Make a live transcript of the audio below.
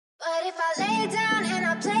But if I lay down and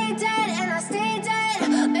I play dead and I stay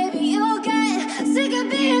dead, maybe you'll get sick of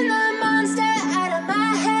being the monster out of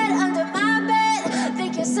my head, under my bed.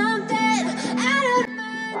 Think you're something out of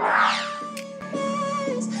my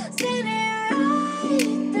nightmares, standing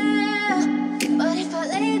right there. But if I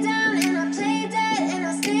lay down and I play dead and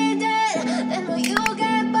I stay dead, then will you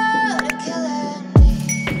get bored of killing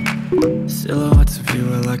me? Silhouettes of you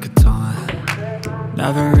are like a taunt.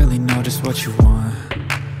 Never really know just what you want.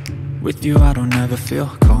 With you I don't ever feel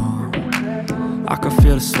calm. I can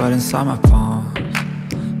feel the sweat inside my palms.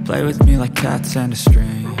 Play with me like cats and a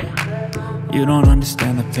string. You don't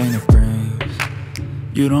understand the pain it brings.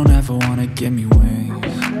 You don't ever wanna give me wings.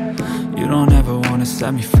 You don't ever wanna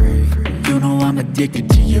set me free. You know I'm addicted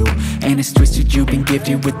to you, and it's twisted, you've been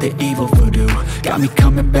gifted with the evil voodoo. Got me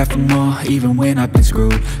coming back for more, even when I've been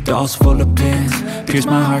screwed. Dolls full of pins, pierce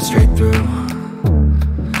my heart straight through.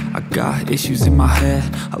 I got issues in my head,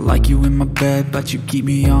 I like you in my bed, but you keep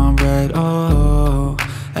me on red. Oh,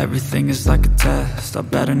 everything is like a test, I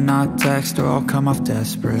better not text or I'll come off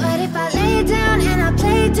desperate. But if I lay down and I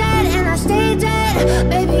play dead and I stay dead,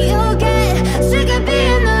 maybe you'll get sick of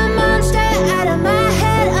being the monster out of my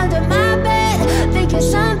head, under my bed. Think you're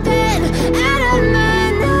something out of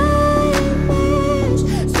my nightmares,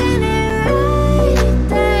 standing right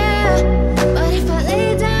there. But if I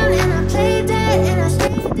lay down and I play dead and I stay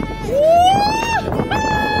dead,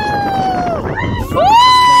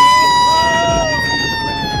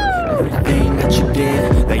 everything that you did,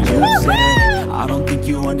 that you said, I don't think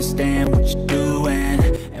you understand what you're doing,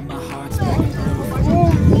 and my heart's breaking through.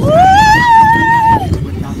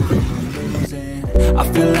 I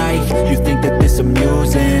feel like you think that this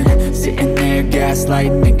amusing, sitting there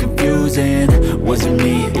gaslighting and confusing. Was it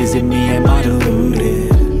me? Is it me? Am I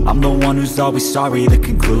deluded? I'm the one who's always sorry, the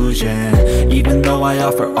conclusion, even though I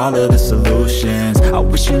offer all of the solutions. I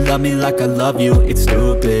wish you loved me like I love you, it's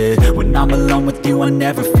stupid. When I'm alone with you I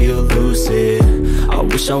never feel lucid. I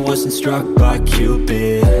wish I wasn't struck by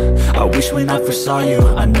Cupid. I wish when I first saw you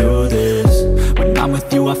I knew this. When I'm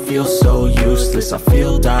with you I feel so useless, I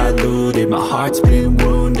feel diluted, my heart's been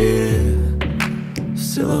wounded.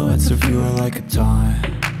 Silhouettes of you are like a taunt.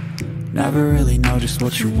 Never really know just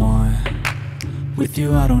what you want. With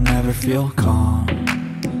you I don't ever feel calm.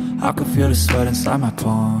 I can feel the sweat inside my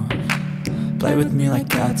palms. Play with me like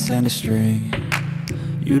cats and a string.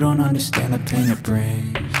 You don't understand the pain it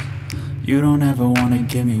brings. You don't ever wanna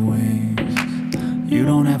give me wings. You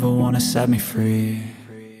don't ever wanna set me free.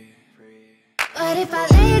 but if I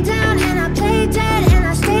lay down and I play dead and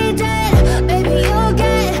I stay dead, maybe you'll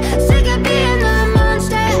get sick of being the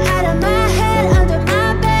monster out of my head, under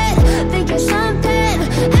my bed. Think you're something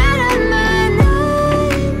out of my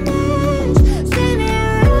nightmares,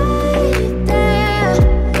 standing right there.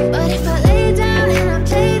 But if I lay down and I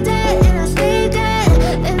play dead and I stay dead,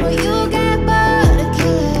 then will you get bored of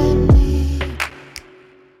killing me?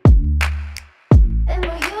 Then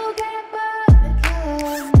will you get bored of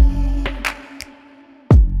killing me?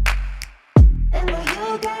 Then will you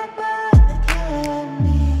get bored of killing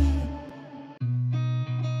me?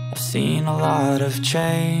 I've seen a lot of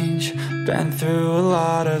change, been through a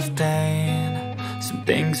lot of pain. Some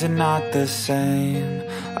things are not the same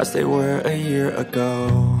as they were a year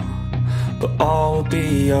ago, but all will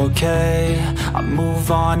be okay. I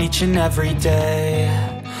move on each and every day.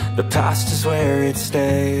 The past is where it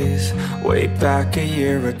stays, way back a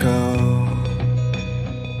year ago.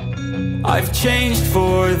 I've changed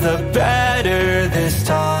for the better this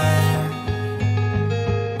time.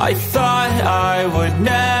 I thought I would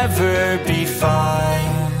never be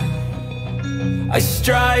fine. I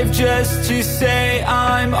strive just to say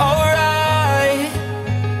I'm alright,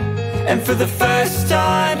 and for the first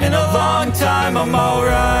time in a long time I'm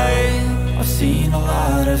alright. I've seen a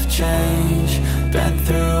lot of change, been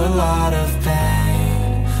through a lot of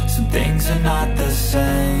pain. Some things are not the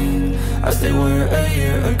same as they were a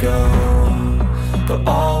year ago, but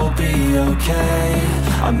all will be okay.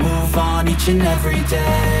 I move on each and every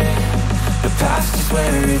day. The past is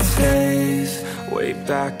where it stays, way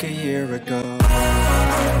back a year ago.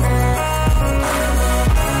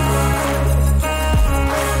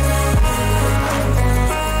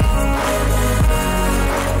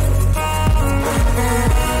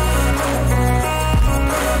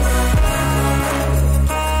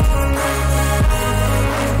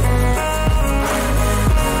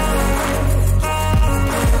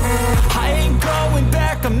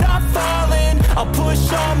 I'm not falling, I'll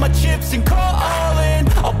push all my chips and call all in.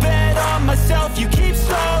 I'll bet on myself, you keep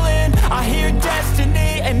stalling. I hear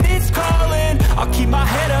destiny and it's calling. I'll keep my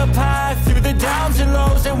head up high through the downs and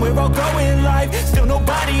lows, and we're all going in life. Still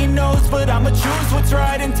nobody knows, but I'ma choose what's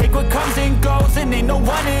right and take what comes and goes. And ain't no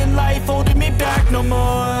one in life holding me back no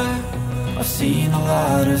more. I've seen a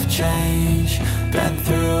lot of change, been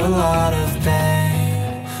through a lot of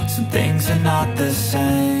pain. Some things are not the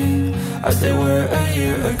same as they were a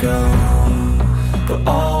year ago, but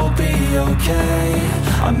all will be okay.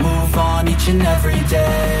 I move on each and every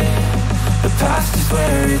day. The past is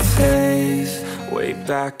where it stays. Way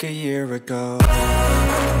back a year ago.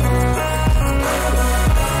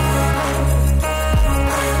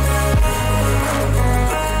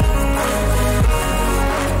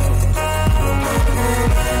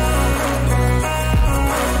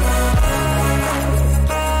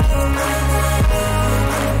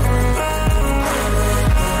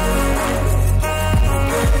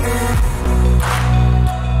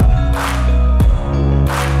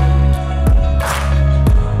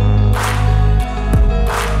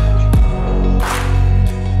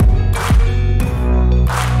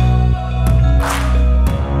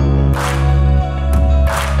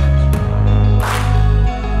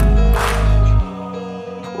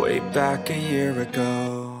 Back a year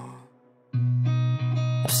ago.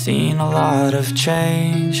 I've seen a lot of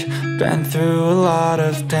change, been through a lot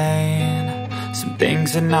of pain. Some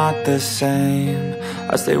things are not the same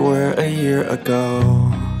as they were a year ago,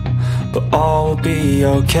 but all will be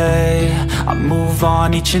okay. I move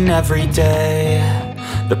on each and every day.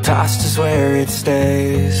 The past is where it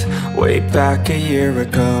stays. Way back a year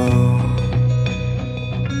ago.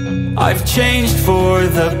 I've changed for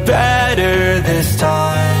the better this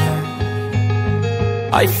time.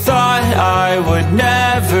 I thought I would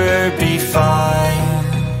never be fine.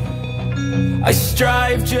 I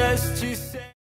strive just